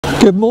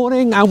Good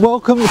morning and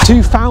welcome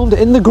to Found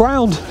in the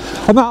Ground.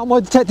 I'm out on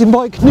my detecting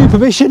bike, new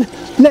permission,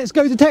 let's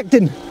go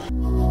detecting.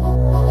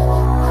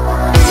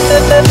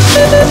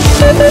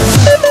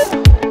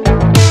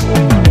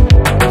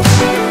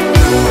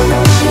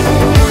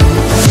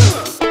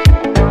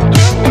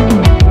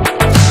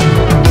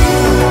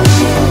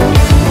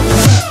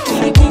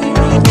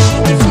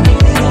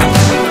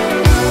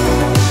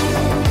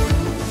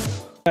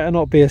 Better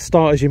not be as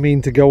start as you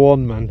mean to go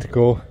on,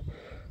 Manticore.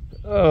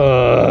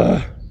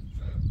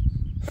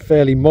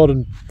 Fairly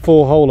modern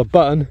 4-holer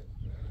button.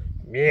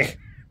 There's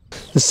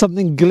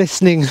something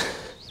glistening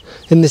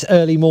in this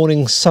early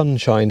morning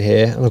sunshine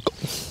here, and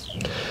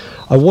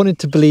I wanted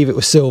to believe it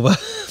was silver,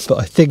 but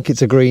I think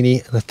it's a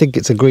greenie, and I think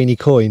it's a greenie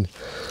coin.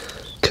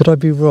 Could I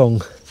be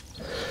wrong?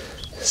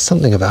 There's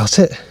something about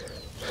it.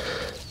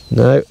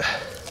 No,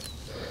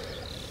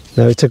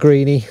 it's a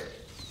greenie.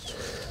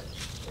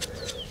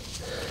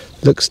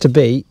 Looks to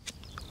be.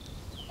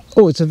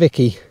 Oh, it's a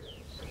Vicky.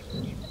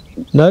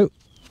 No,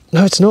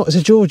 it's not, it's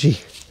a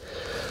Georgie.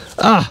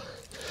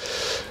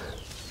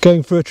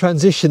 Going through a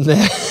transition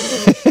there.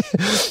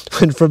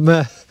 Went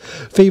from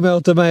female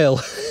to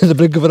male in the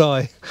blink of an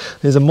eye.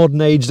 There's a modern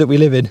age that we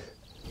live in.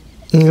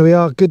 Here we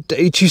are, good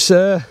day to you,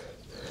 sir.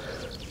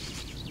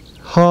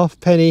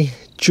 Halfpenny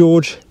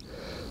George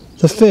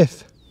V.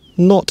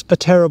 Not a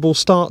terrible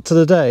start to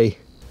the day.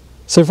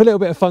 So for a little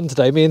bit of fun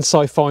today, me and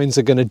Finds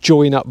are going to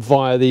join up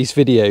via these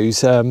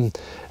videos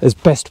as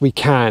best we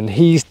can.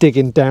 He's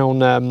digging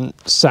down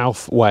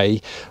South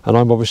Way and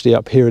I'm obviously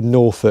up here in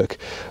Norfolk.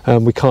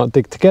 We can't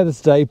dig together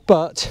today,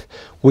 but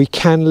we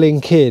can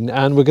link in,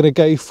 and we're going to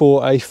go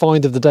for a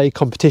find of the day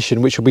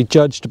competition, which will be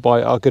judged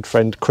by our good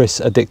friend Chris,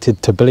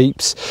 addicted to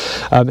Bleeps.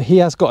 He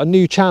has got a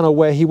new channel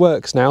where he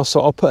works now, so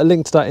I'll put a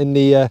link to that in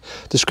the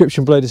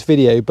description below this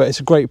video, but it's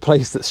a great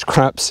place that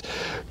scraps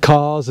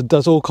cars and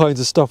does all kinds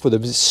of stuff with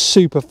them. It's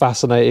super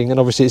fascinating, and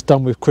obviously it's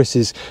done with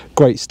Chris's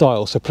great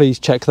style, so please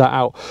check that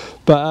out.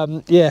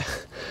 But yeah,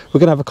 we're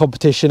going to have a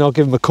competition. I'll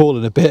give him a call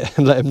in a bit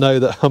and let him know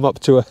that I'm up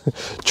to a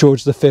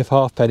George V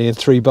halfpenny and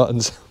 3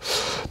 buttons.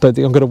 Don't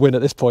think I'm going to win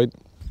at this point.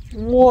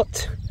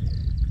 What?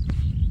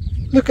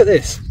 Look at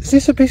this. Is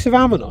this a piece of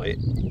ammonite?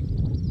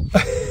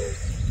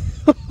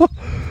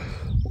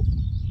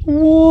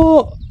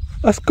 What?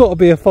 That's got to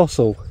be a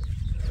fossil.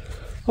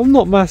 I'm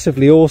not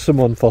massively awesome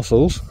on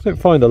fossils. I don't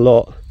find a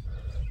lot.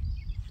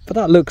 But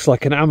that looks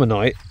like an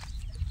ammonite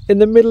in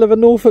the middle of a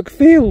Norfolk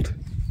field.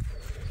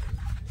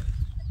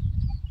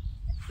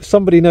 If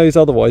somebody knows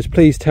otherwise,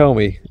 please tell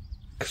me.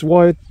 Because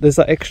why there's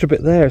that extra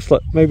bit there? It's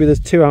like maybe there's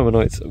 2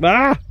 ammonites.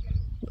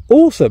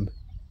 Awesome.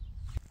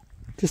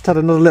 Just had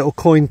another little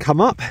coin come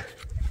up,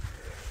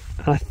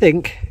 and I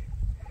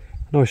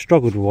know I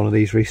struggled with one of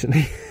these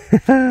recently.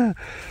 I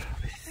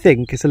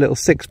think it's a little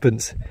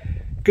 6pence.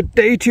 Good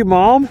day to you,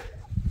 Mom.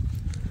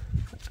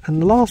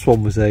 And the last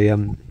one was a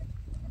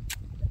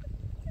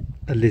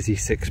Lizzie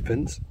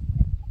 6pence.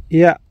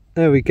 Yeah,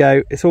 there we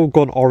go. It's all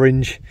gone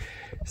orange.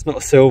 It's not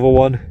a silver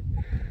one.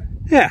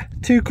 Yeah,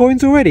 2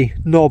 coins already.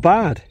 Not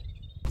bad.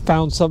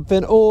 Found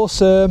something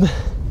awesome.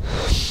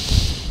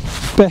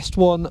 Best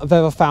one I've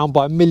ever found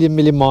by a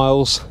million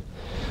miles.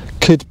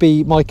 Could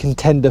be my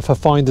contender for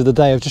find of the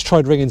day. I've just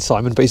tried ringing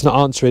Simon, but he's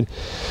not answering.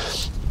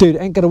 Dude,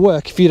 it ain't gonna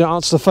work if you don't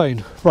answer the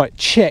phone. Right,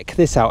 check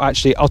this out.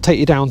 Actually, I'll take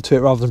you down to it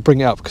rather than bring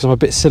it up because I'm a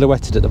bit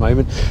silhouetted at the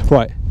moment.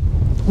 Right,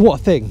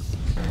 what a thing.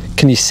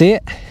 Can you see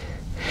it?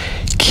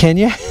 Can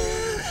you?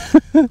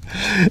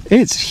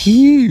 It's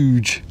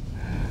huge.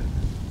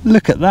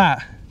 Look at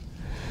that.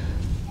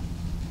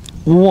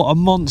 What a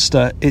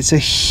monster. It's a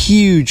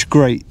huge,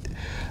 great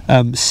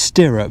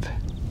stirrup.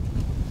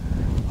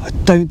 I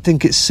don't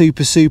think it's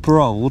super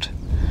old,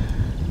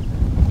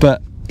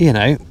 but you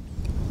know,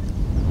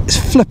 it's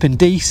flipping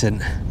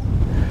decent.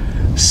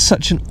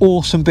 Such an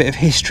awesome bit of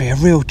history, a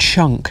real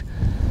chunk.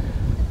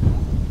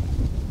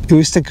 You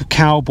always think of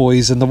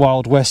cowboys and the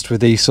Wild West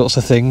with these sorts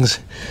of things,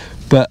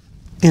 but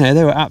you know,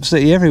 they were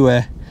absolutely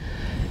everywhere.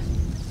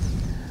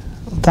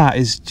 That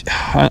is,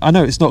 I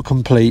know it's not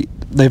complete,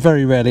 they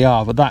very rarely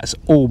are, but that's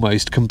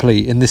almost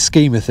complete in this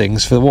scheme of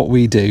things for what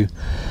we do.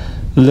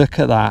 Look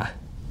at that.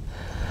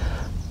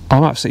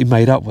 I'm absolutely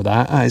made up with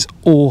that. That is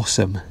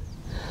awesome.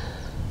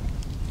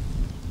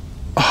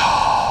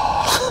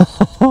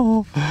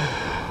 Oh.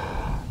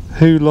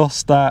 Who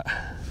lost that?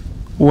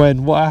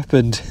 When? What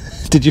happened?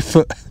 Did your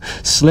foot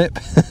slip?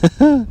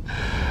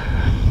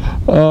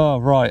 Oh,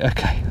 right,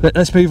 okay.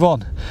 Let's move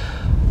on.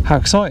 How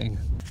exciting.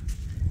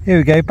 Here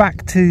we go,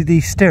 back to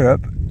the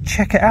stirrup.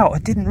 Check it out, I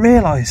didn't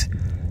realise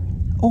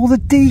all the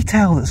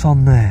detail that's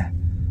on there.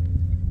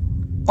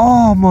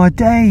 Oh my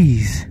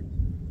days.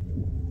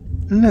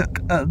 Look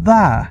at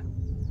that.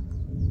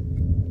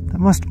 That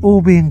must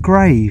all be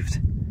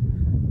engraved.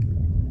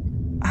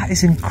 That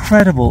is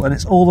incredible, and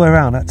it's all the way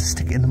around. I had to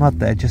stick it in the mud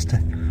there just to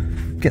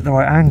get the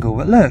right angle,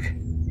 but look.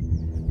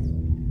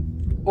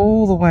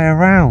 All the way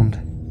around.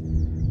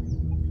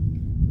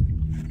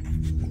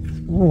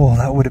 Whoa,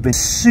 that would have been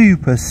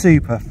super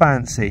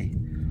fancy.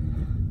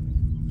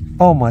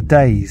 Oh my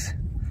days.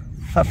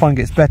 That find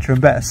gets better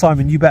and better.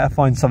 Simon, you better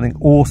find something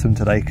awesome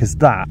today, because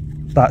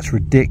that's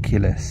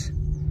ridiculous.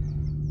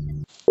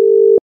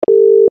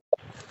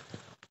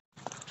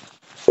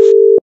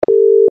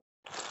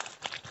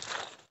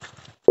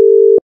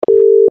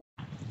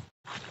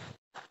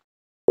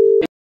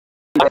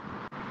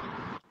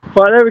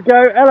 Right, there we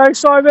go. Hello,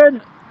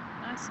 Simon.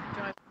 Nice to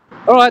drive.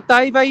 All right,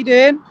 Dave, how you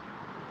doing?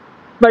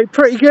 Mate,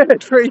 pretty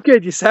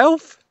good.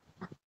 Yourself?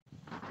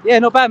 Yeah,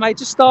 not bad, mate.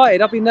 Just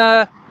started. I've been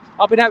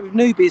out with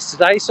newbies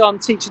today, so I'm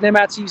teaching them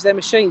how to use their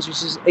machines,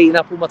 which is eating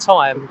up all my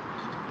time.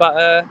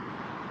 But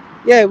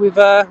yeah, we've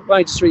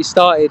only just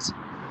restarted.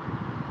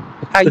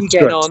 How you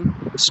getting on?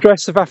 The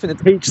stress of having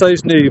to teach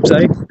those noobs,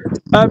 eh?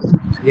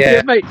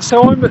 Yeah, mate.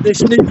 So I'm at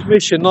this new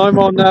commission.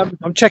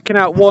 I'm checking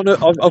out one.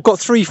 I've got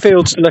 3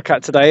 fields to look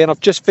at today, and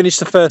I've just finished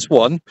the first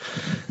one.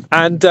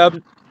 And I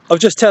was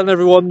just telling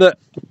everyone that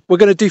we're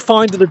going to do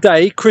find of the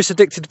day. Chris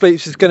Addicted to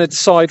Bleeps is going to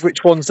decide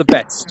which one's the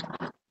best.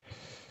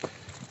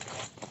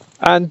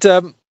 And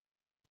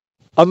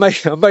I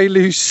may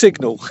lose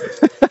signal.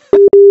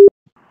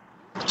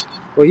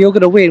 Well, you're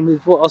going to win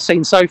with what I've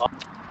seen so far.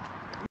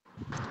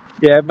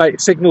 Yeah,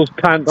 mate. Signal's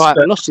pants. Right,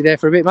 I lost you there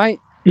for a bit, mate.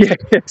 Yeah,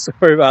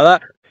 sorry about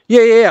that.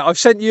 Yeah. I've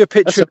sent you a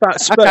picture of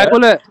that spur. Okay,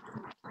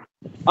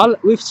 well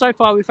look, so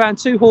far we've found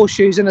 2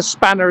 horseshoes and a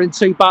spanner and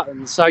 2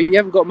 buttons, so you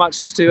haven't got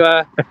much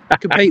to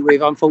compete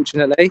with,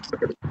 unfortunately.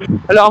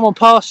 And look, I'm on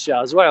pasture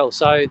as well,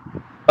 so.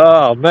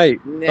 Oh, mate.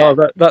 Yeah.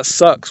 Oh, that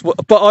sucks.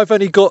 But I've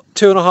only got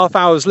 2.5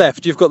 hours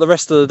left. You've got the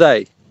rest of the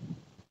day.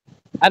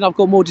 And I've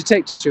got more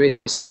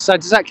Detectorists. So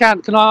does that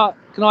count? Can I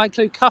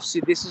include Cuffs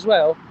in this as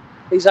well?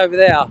 He's over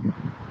there.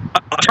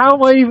 How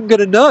am I even going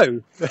to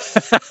know?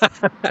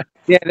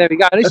 Yeah, there we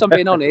go. At least I'm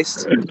being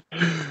honest.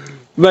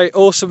 Mate,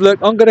 awesome. Look,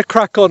 I'm going to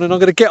crack on, and I'm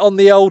going to get on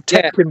the old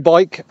Techin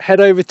bike, head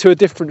over to a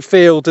different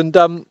field, and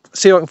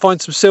see if I can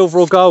find some silver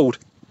or gold.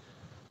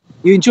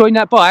 You enjoying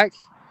that bike?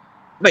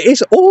 Mate,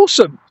 it's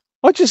awesome.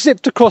 I just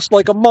zipped across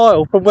like a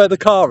mile from where the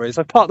car is.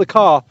 I parked the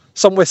car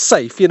somewhere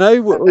safe, you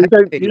know, where you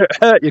don't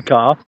hurt your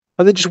car,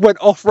 and then just went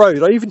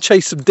off-road. I even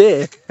chased some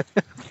deer.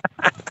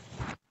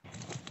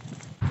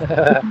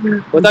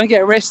 Well, don't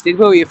get arrested,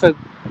 will you, for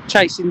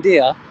chasing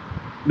deer?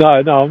 No,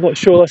 I'm not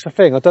sure that's a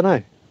thing. I don't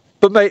know.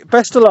 But mate,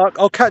 best of luck.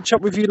 I'll catch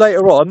up with you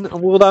later on,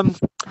 and we'll All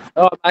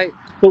right, mate.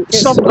 Get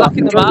some luck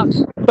in the muck.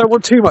 Don't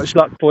want too much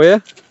luck for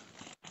you.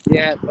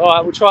 Yeah. All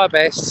right, we'll try our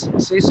best.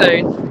 See you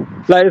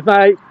soon. Later,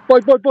 mate.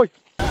 Bye.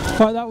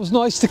 Right, that was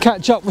nice to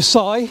catch up with Si.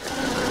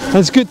 And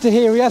it's good to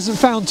hear he hasn't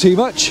found too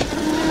much.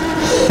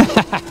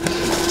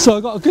 So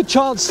I got a good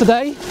chance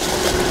today.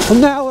 I'm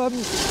now,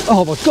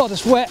 oh my God,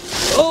 it's wet.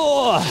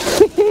 Oh,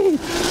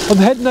 I'm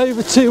heading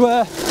over to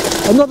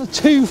another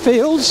 2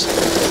 fields.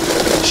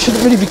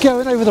 Shouldn't really be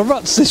going over the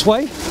ruts this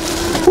way.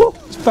 Woo,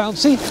 it's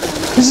bouncy.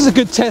 This is a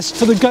good test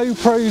for the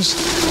GoPro's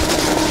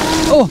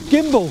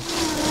gimbal.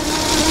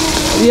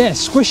 Yeah,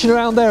 squishing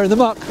around there in the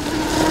muck.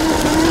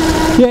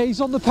 Yeah, he's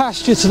on the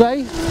pasture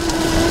today.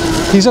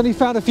 He's only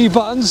found a few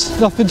buttons,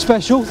 nothing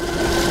special.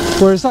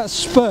 Whereas that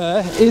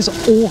spur is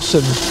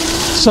awesome.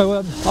 So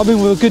I'm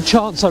in with a good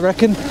chance, I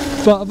reckon.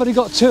 But I've only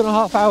got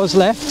 2.5 hours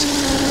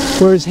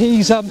left. Whereas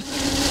he's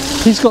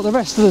got the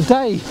rest of the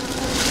day.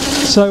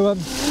 So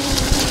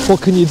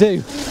what can you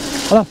do?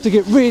 I'll have to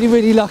get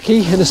really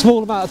lucky in a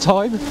small amount of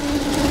time.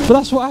 But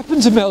that's what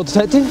happens in metal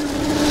detecting.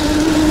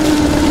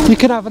 You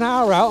can have an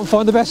hour out and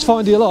find the best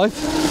find of your life.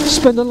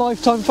 Spend a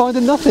lifetime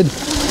finding nothing.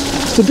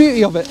 It's the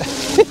beauty of it,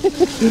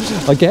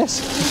 I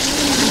guess.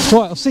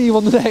 Right, I'll see you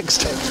on the next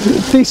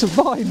decent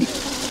find.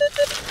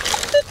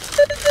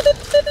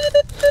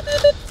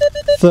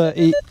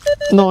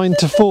 39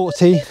 to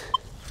 40.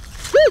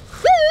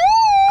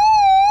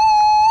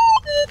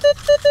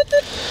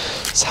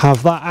 Let's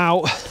have that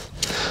out.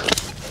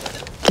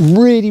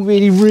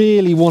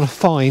 Really want to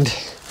find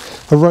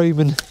a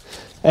Roman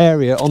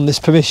area on this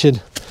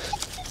permission.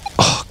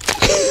 Oh,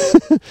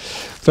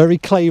 very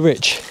clay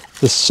rich,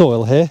 the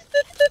soil here.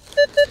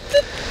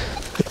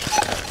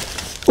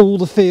 All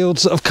the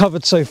fields that I've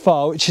covered so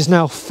far, which is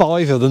now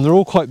 5 of them, they're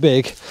all quite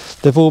big.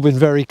 They've all been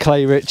very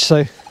clay rich,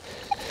 so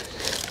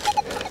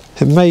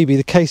it may be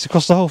the case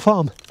across the whole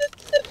farm.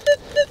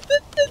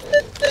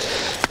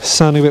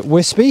 Sounding a bit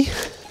wispy.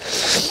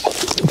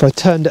 If I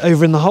turned it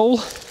over in the hole.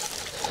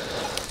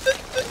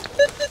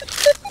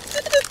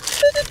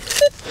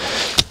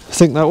 I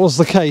think that was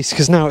the case,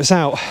 because now it's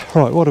out.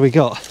 Right, what do we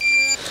got?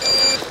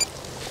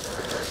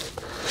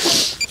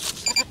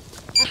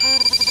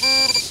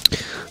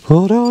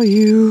 What are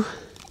you?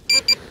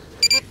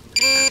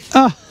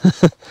 Ah,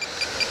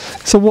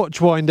 it's a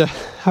watch winder.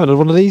 Haven't had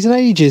one of these in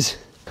ages.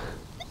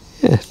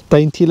 Yeah,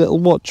 dainty little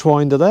watch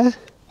winder there.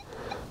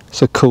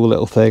 It's a cool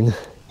little thing.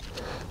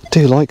 I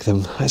do like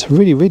them. It's a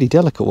really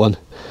delicate one.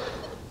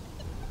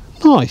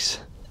 Nice.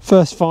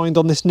 First find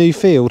on this new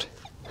field.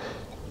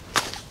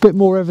 Bit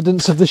more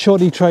evidence of the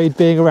shoddy trade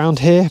being around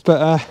here,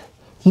 but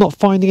not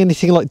finding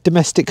anything like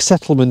domestic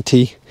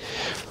settlement-y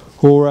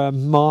or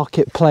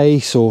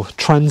marketplace or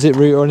transit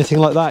route or anything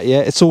like that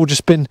yet. It's all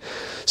just been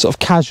sort of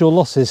casual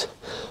losses.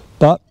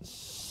 But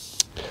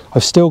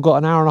I've still got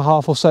an hour and a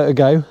half or so to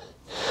go,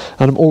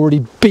 and I'm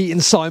already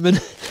beating Simon,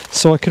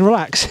 so I can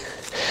relax.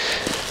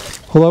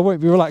 Although I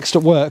won't be relaxed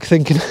at work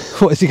thinking,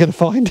 what is he going to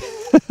find?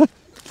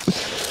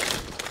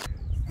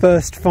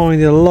 First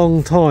find in a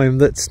long time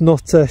that's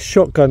not a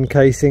shotgun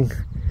casing.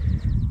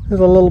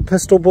 There's a little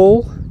pistol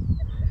ball.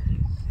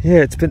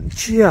 Yeah, it's been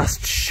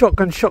just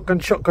shotgun.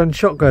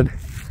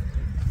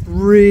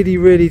 Really,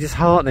 really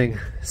disheartening.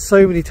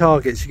 So many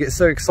targets, you get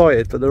so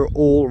excited, but they're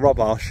all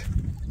rubbish.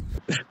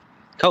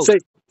 Cool. So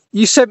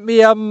you sent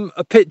me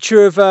a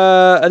picture of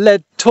a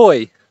lead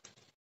toy.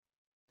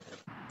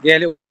 Yeah,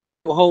 little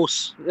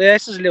horse. Yeah,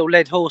 this is a little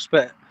lead horse,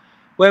 but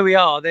where we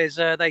are, there's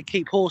they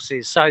keep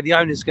horses, so the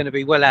owner's going to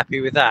be well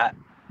happy with that.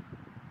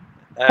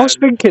 I was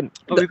thinking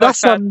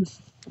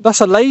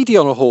that's a lady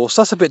on a horse.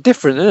 That's a bit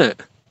different, isn't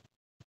it?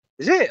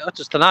 Is it? I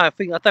just don't know. I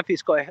don't think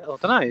it's got. I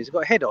don't know. Has it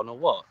got a head on or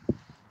what?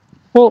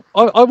 Well,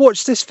 I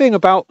watched this thing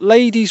about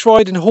ladies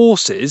riding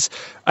horses,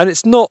 and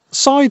it's not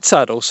side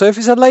saddle. So if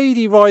it's a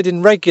lady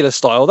riding regular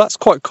style, that's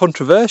quite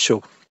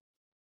controversial.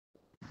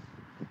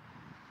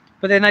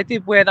 But then they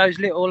did wear those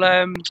little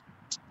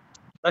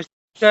those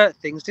shirt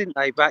things, didn't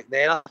they, back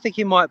then? I think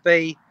it might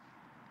be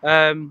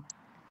like,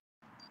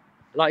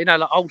 you know,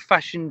 like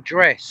old-fashioned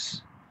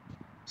dress.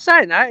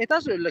 Saying that, it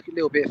does look a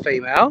little bit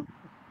female.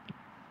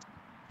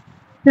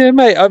 Yeah,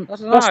 mate.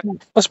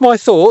 That's my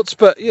thoughts,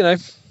 but you know,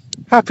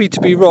 happy to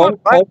be wrong.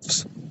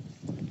 Right.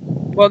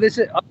 Well, I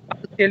see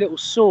a little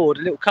sword,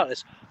 a little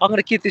cutlass. I'm going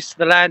to give this to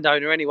the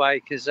landowner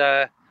anyway, because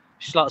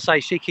she's like to say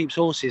she keeps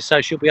horses,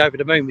 so she'll be over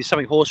the moon with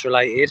something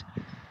horse-related.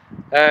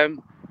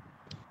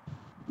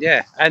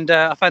 Yeah, and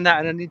I found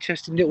that an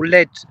interesting little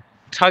lead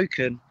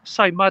token.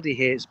 So muddy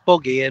here, it's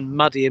boggy and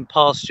muddy in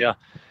pasture,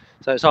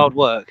 so it's hard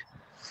work.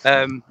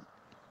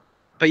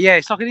 But yeah,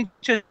 it's like an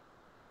interesting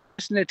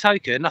little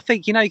token. I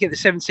think, you know, you get the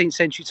 17th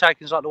century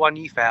tokens like the one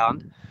you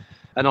found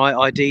and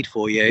I ID'd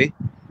for you.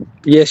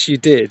 Yes, you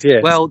did.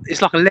 Yeah. Well,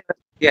 it's like a lead,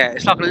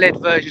 it's like a lead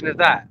version of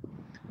that.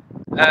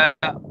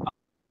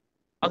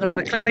 I'm going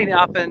to clean it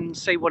up and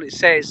see what it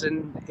says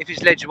and if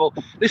it's legible.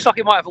 Looks like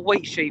it might have a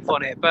wheat sheaf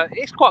on it, but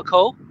it's quite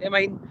cool. I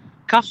mean,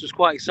 Cuss was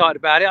quite excited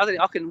about it. I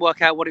think I couldn't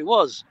work out what it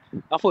was.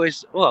 I thought it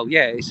was, well,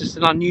 yeah, it's just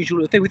an unusual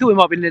little thing. We thought it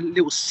might be a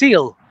little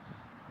seal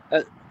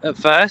at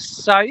first.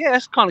 So, yeah,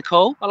 that's kind of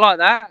cool. I like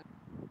that.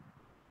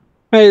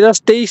 Hey, that's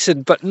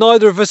decent, but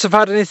neither of us have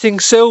had anything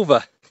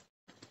silver.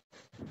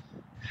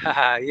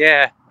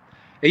 Yeah.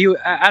 Are you?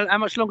 How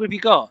much longer have you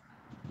got?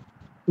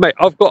 Mate,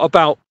 I've got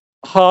about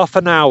half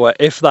an hour,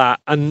 if that,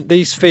 and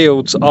these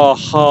fields are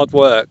hard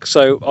work,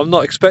 so I'm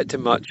not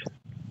expecting much.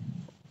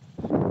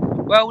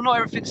 Well, not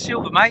everything's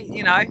silver, mate,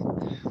 you know.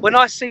 When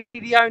I see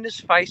the owner's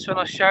face when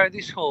I show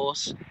this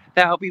horse,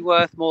 that'll be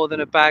worth more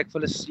than a bag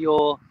full of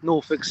your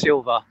Norfolk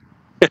silver.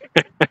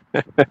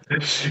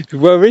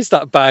 Where is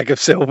that bag of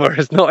silver?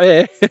 It's not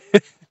here.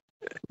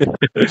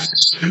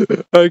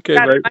 Okay,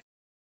 mate.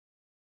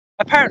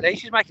 Apparently,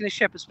 she's making a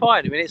shepherd's pie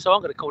in a minute, so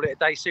I'm going to call it a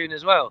day soon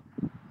as well.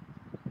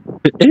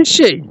 Is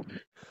she?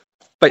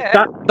 But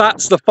yeah.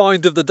 that's the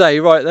find of the day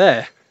right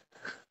there.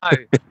 Oh,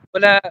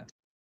 well,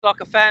 like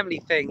a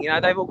family thing, you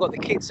know. They've all got the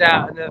kids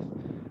out,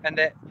 and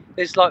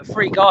there's like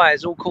 3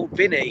 guys all called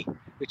Vinny,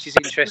 which is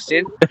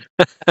interesting.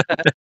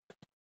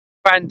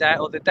 Granddad,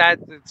 or the dad,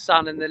 the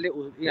son, and the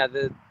little, you know,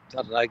 the,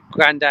 I don't know,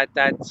 granddad,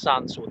 dad,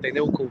 son sort of thing.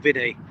 They're all called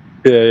Vinny.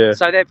 Yeah, yeah.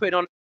 So they're putting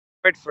on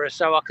bread for us,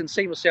 so I can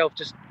see myself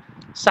just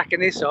sacking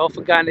this off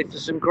and going in for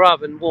some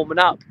grub and warming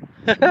up.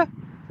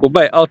 Well,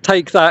 mate, I'll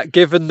take that,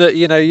 given that,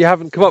 you know, you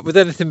haven't come up with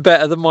anything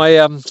better than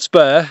my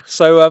spur,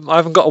 so I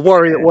haven't got to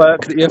worry at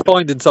work that you're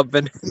finding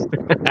something.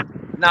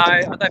 No,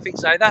 I don't think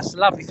so. That's the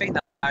lovely thing,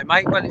 though,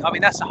 mate. Well, I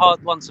mean, that's a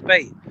hard one to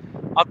beat.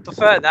 I'd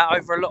prefer that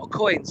over a lot of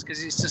coins,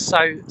 because it's just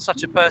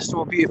such a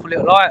personal, beautiful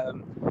little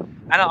item.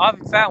 And I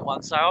haven't found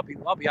one, so I'll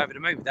be over the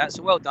moon with that.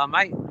 So well done,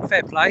 mate.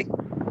 Fair play.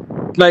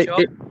 Mate,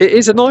 it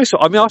is a nice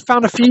one. I mean, I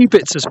found a few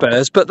bits of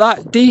spurs, but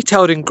that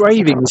detailed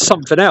engraving is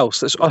something else.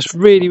 That's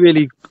really,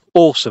 really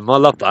awesome. I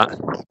love that.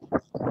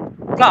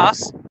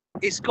 Plus,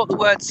 it's got the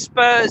word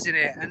Spurs in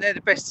it, and they're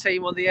the best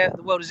team on the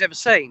world has ever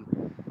seen.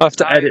 I'll have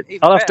to edit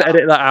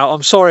that out.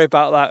 I'm sorry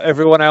about that,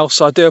 everyone else.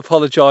 I do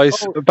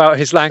apologise about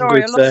his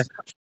language there.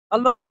 I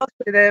lost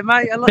you there,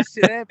 mate. I lost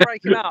you there,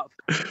 breaking up.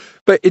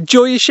 But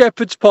enjoy your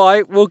shepherd's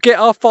pie. We'll get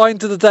our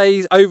find of the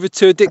day over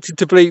to Addicted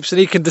to Bleeps, and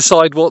he can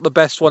decide what the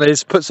best one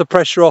is. Put some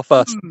pressure off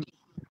us.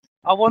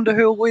 I wonder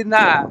who'll win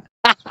that.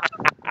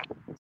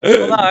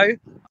 Although,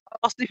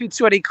 I'll stick in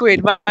 20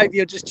 quid. Maybe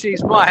you'll just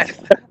choose mine.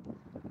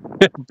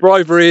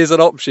 Bribery is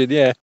an option,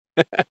 yeah.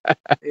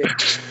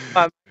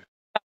 Yeah.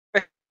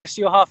 Rest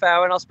your half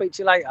hour, and I'll speak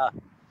to you later.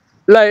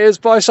 Laters,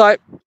 bye, sight.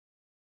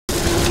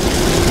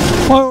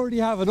 I already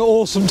have an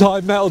awesome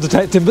time metal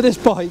detecting, but this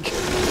bike,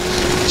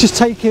 just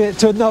taking it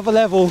to another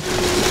level.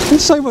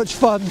 It's so much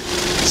fun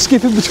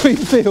skipping between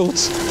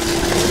fields.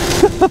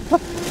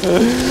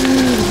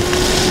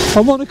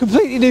 I'm on a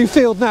completely new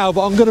field now,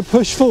 but I'm going to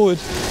push forward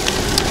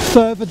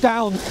further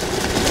down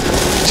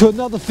to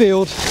another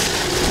field.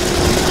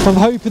 I'm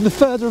hoping the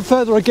further and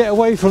further I get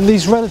away from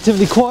these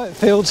relatively quiet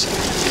fields,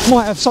 I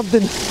might have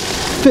something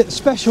bit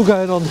special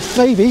going on,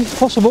 maybe,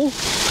 possible.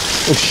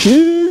 Oh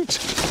shoot!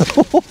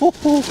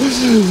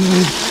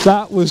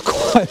 That was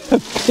quite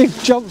a big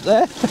jump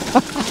there.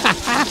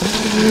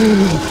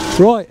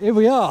 Right, here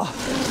we are.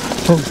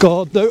 Oh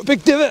god, no,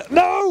 big divot,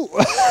 no!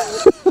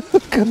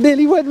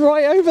 Nearly went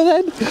right over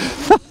then.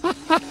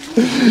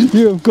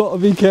 You have got to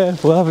be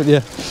careful, haven't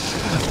you?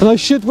 And I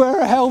should wear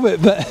a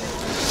helmet, but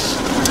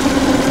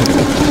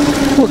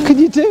what can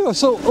you do? I've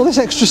got all this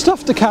extra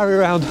stuff to carry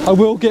around. I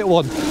will get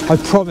one, I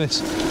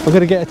promise. I'm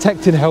going to get a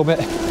Tectin helmet.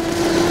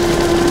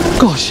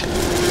 Gosh,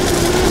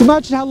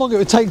 imagine how long it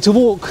would take to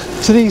walk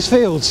to these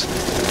fields.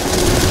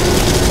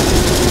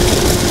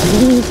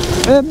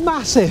 They're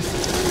massive.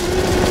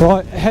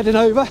 Right, heading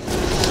over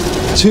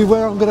to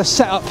where I'm going to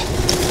set up.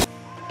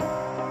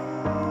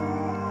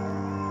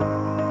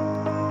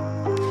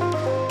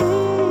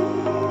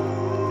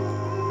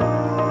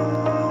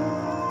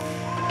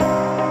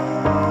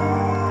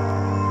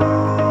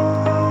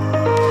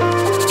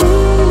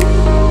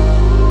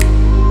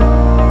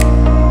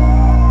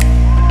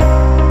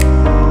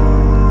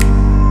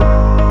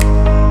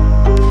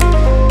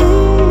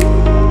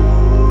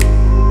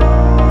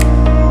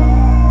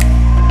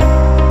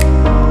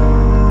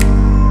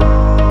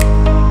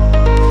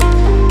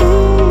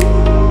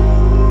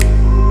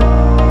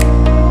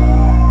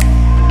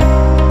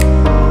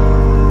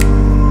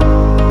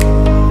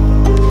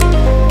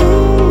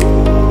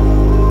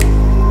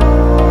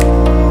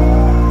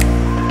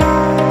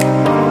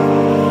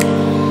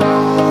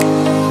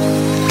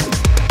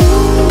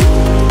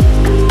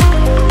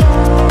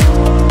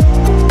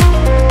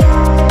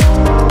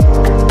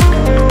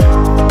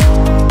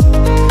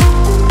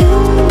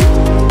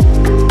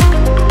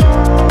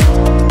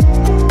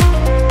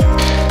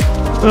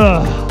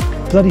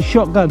 Bloody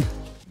shotgun.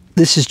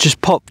 This has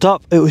just popped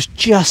up. It was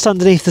just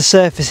underneath the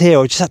surface here.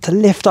 I just had to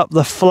lift up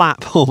the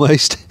flap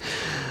almost,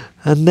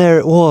 and there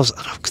it was.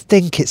 I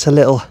think it's a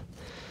little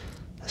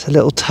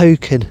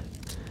token.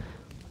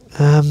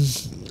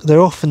 They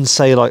often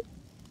say like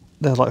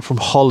they're like from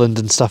Holland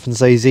and stuff, and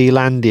say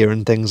Zealandia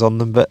and things on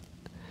them, but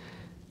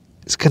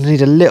it's going to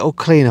need a little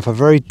cleanup, a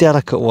very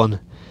delicate one,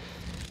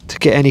 to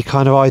get any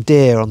kind of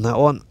idea on that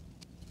one.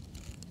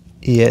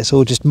 Yeah, it's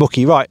all just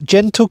mucky. Right,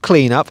 gentle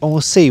cleanup, and we'll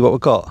see what we've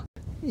got.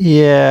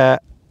 Yeah,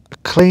 I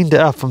cleaned it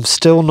up. I'm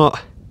still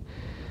not...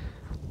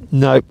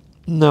 Nope,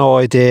 no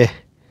idea.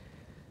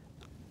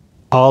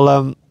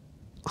 I'll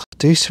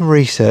do some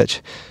research,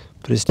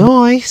 but it's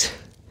nice.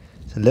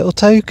 It's a little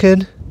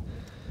token.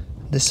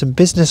 There's some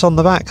business on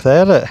the back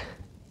there, look.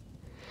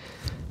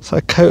 It's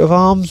like a coat of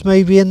arms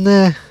maybe in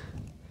there.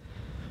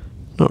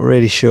 Not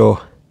really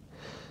sure.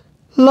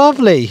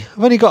 Lovely.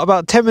 I've only got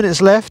about 10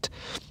 minutes left.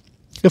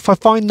 If I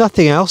find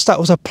nothing else, that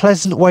was a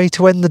pleasant way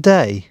to end the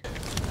day.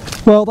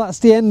 Well, that's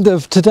the end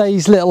of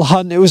today's little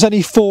hunt. It was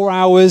only 4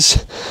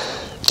 hours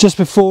just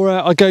before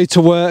I go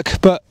to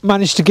work, but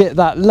managed to get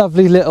that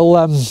lovely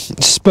little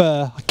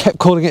spur. I kept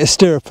calling it a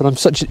stirrup and I'm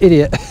such an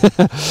idiot.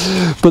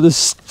 But the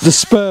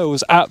spur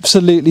was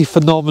absolutely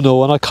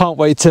phenomenal, and I can't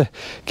wait to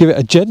give it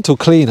a gentle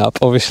clean up,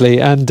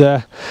 obviously, and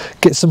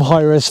get some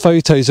high-res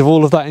photos of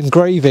all of that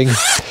engraving.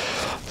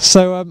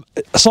 So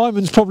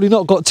Simon's probably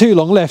not got too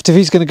long left if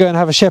he's going to go and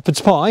have a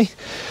shepherd's pie.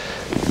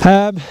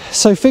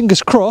 So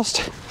fingers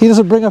crossed he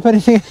doesn't bring up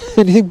anything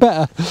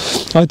better.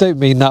 I don't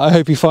mean that. I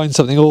hope he finds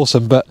something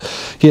awesome, but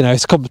you know,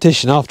 it's a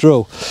competition after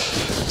all.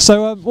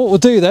 So what we'll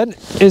do then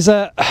is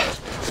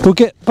we'll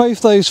get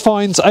both those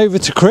finds over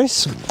to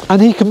Chris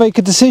and he can make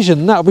a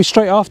decision. That'll be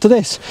straight after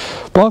this.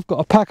 But I've got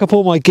to pack up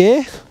all my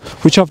gear,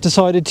 which I've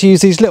decided to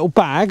use these little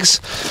bags,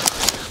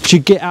 which you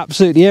get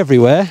absolutely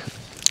everywhere,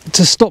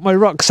 to stop my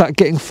rucksack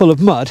getting full of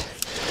mud,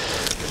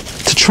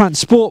 to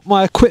transport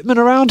my equipment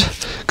around,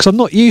 because I'm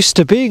not used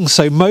to being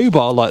so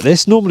mobile like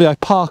this. Normally I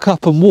park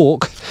up and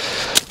walk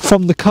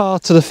from the car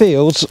to the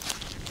fields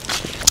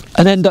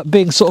and end up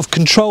being sort of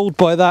controlled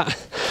by that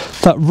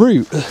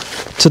route.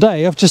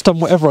 Today I've just done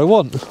whatever I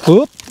want.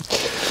 Whoop.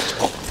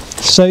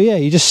 So yeah,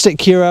 you just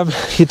stick your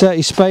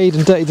dirty spade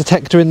and dirty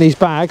detector in these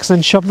bags and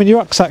then shove them in your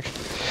rucksack.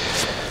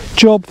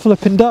 Job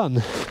flipping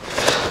done.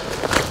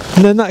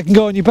 And then that can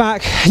go on your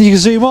back and you can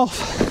zoom off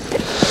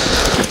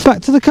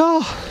back to the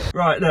car.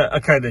 Right, look,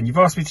 okay then, you've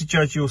asked me to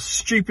judge your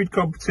stupid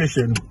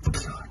competition.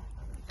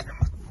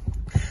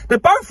 They're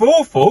both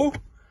awful.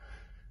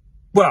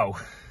 Well,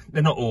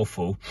 they're not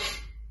awful.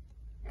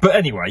 But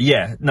anyway,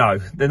 yeah, no,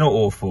 they're not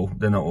awful.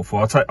 They're not awful.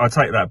 I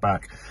take that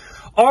back.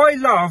 I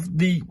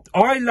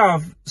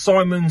love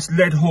Simon's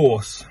lead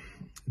horse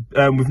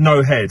with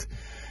no head.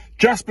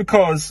 Just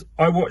because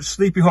I watched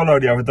Sleepy Hollow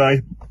the other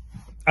day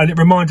and it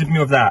reminded me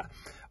of that.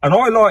 And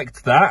I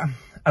liked that,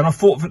 and I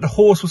thought that the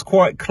horse was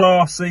quite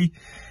classy.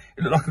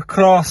 It looked like a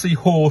classy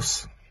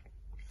horse.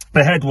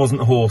 The head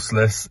wasn't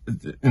horseless,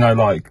 you know,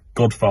 like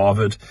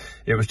Godfathered.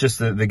 It was just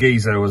the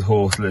geezer was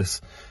horseless,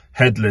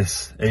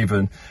 headless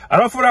even.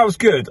 And I thought that was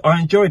good.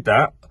 I enjoyed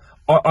that.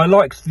 I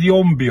liked the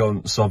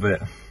ambience of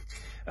it.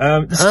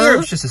 The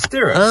stirrup's just a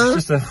stirrup.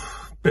 It's just a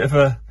bit of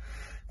a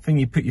thing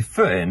you put your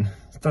foot in.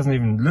 It doesn't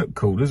even look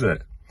cool, does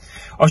it?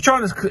 I was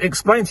trying to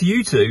explain to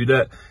you two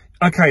that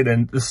Okay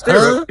then, the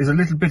stirrup is a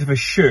little bit of a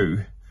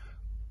shoe.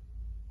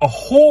 A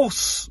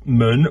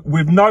horseman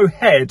with no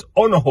head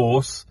on a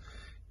horse,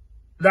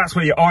 that's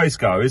where your eyes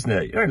go, isn't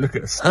it? You don't look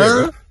at a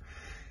stirrup.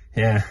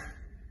 Yeah.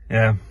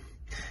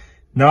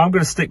 No, I'm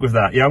going to stick with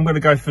that. Yeah, I'm going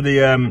to go for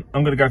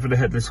the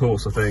headless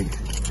horse, I think.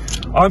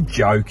 I'm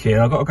joking.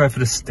 I've got to go for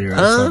the stirrup,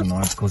 haven't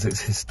I? Because it's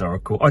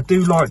historical. I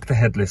do like the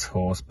headless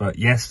horse, but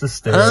yes, the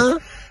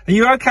stirrup. Are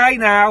you okay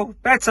now?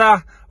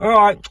 Better? All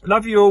right.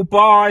 Love you all.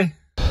 Bye.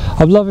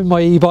 I'm loving my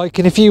e-bike,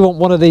 and if you want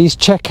one of these,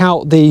 check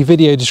out the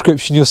video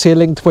description. You'll see a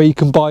link to where you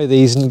can buy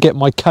these and get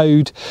my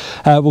code.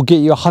 Will get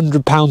you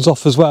 £100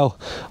 off as well.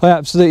 I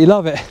absolutely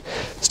love it.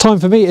 It's time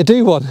for me to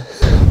do one.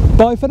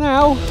 Bye for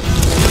now.